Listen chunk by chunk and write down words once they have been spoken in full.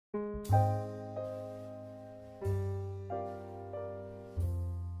Hi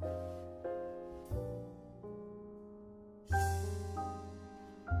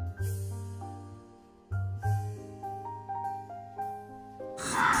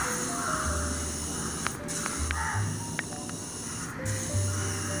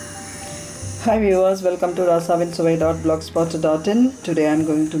viewers, welcome to rasavitsuvai.blogspot.in. Today I am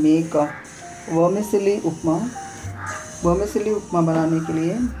going to make a vermicelli upma. Vermicelli upma बनाने के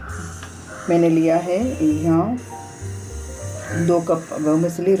लिए मैंने लिया है यहाँ 2 कप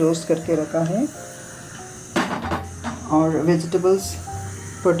vermicelli रोस्ट करके रखा है और vegetables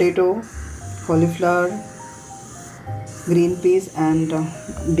potato, cauliflower, green peas and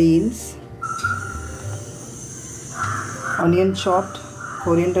beans, onion chopped,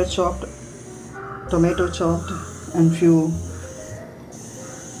 coriander chopped, tomato chopped and few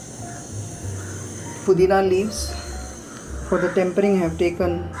pudina leaves. For the tempering I have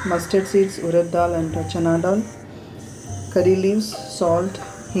taken mustard seeds, urad dal and chana dal, curry leaves, salt,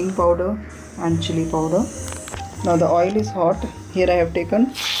 hing powder and chili powder. Now the oil is hot. Here I have taken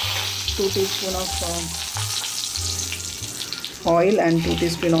 2 teaspoons of oil and 2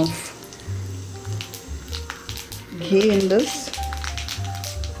 teaspoons of ghee in this.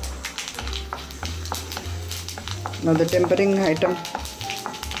 Now the tempering item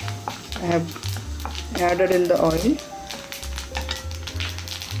I have added in the oil.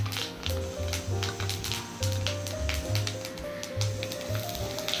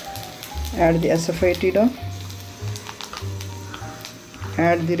 Add the asafoetida.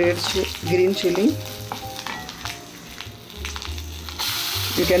 Add the green chili.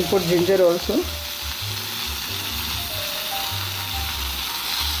 You can put ginger also.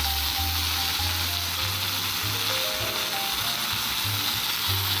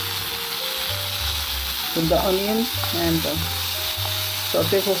 Put the onions and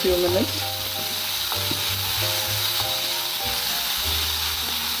saute for a few minutes.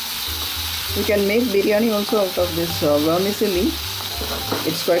 You can make biryani also out of this vermicelli.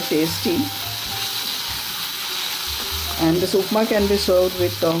 It's quite tasty. And this upma can be served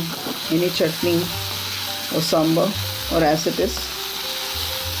with any chutney or sambar or as it is.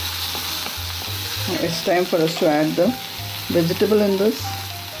 It's time for us to add the vegetable in this.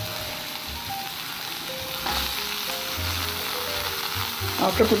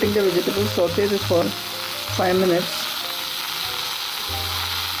 After putting the vegetables, saute this for 5 minutes.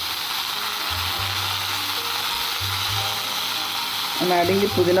 I am adding the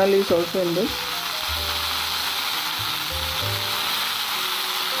pudina leaves also in this.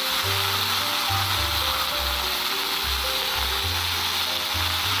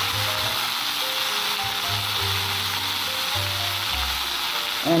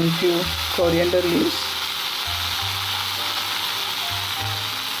 And few coriander leaves.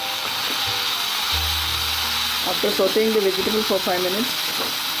 After sauteing the vegetables for 5 minutes,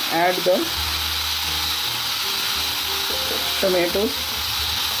 add the tomatoes.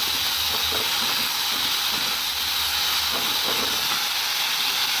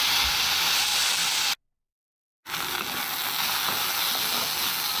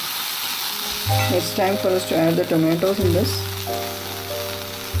 It's time for us to add the tomatoes in this.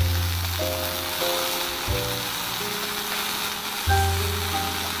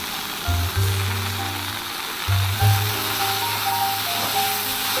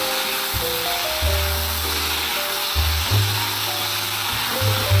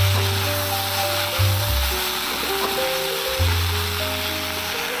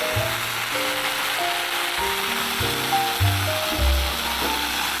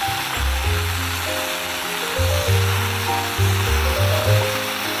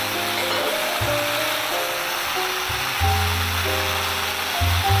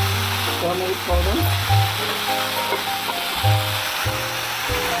 Turmeric powder,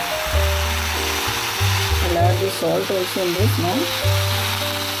 I'll add the salt also in this now.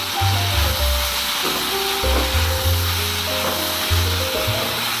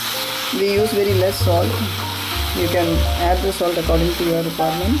 We use very less salt. You can add the salt according to your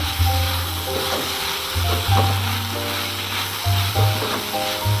requirement.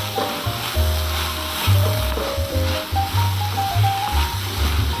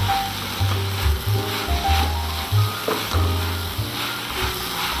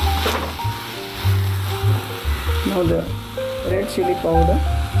 Now the red chili powder.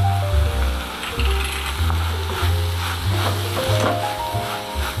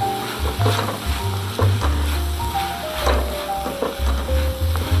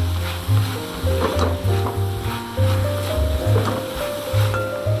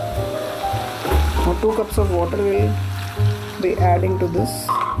 Now 2 cups of water will be adding to this.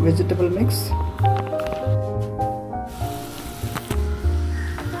 vegetable mix.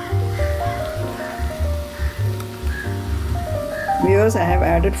 Viewers, I have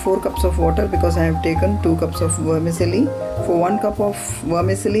added 4 cups of water because I have taken 2 cups of vermicelli. For 1 cup of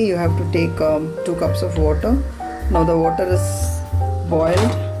vermicelli, you have to take 2 cups of water. Now the water is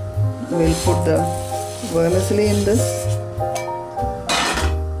boiled. We'll put the vermicelli in this.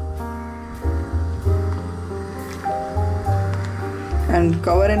 And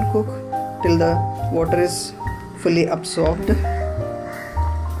cover and cook till the water is fully absorbed.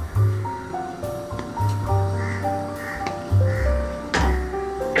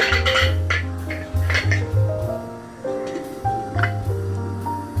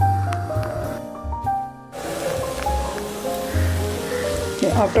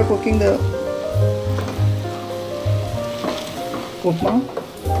 After cooking the upma,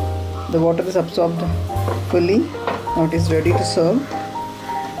 the water is absorbed fully. Now it is ready to serve.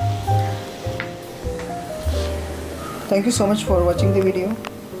 Thank you so much for watching the video.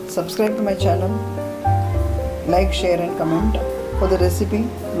 Subscribe to my channel, like, share and comment. For the recipe,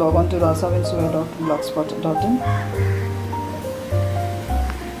 log on to rasavinsuya.blogspot.in.